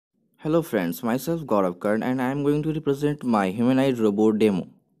Hello friends, myself Gaurav Karn and I am going to represent my humanoid robot demo.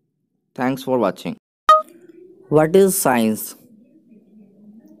 Thanks for watching. What is science?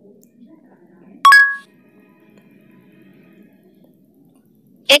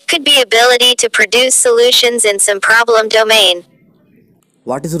 It could be ability to produce solutions in some problem domain.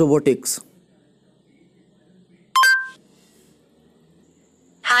 What is robotics?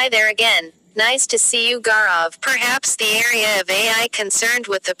 Hi there again. Nice to see you, Gaurav. Perhaps the area of AI concerned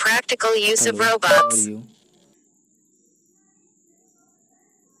with the practical use of Hello, how are robots. you?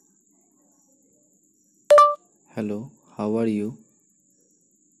 Hello, how are you?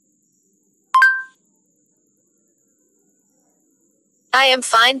 I am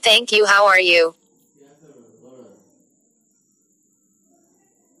fine, thank you. How are you?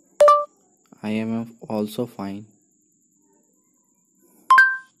 I am also fine.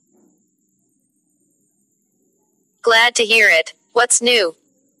 Glad to hear it. What's new?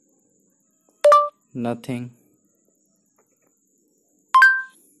 Nothing.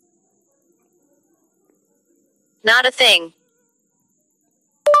 Not a thing.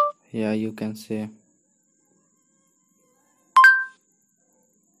 Yeah, you can say.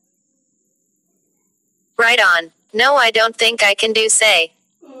 Right on. No, I don't think I can do say.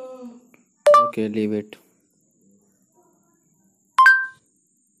 Okay, leave it.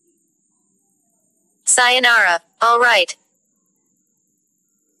 Sayonara. Alright.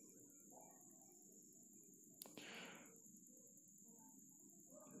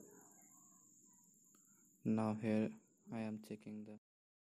 Now here I am checking the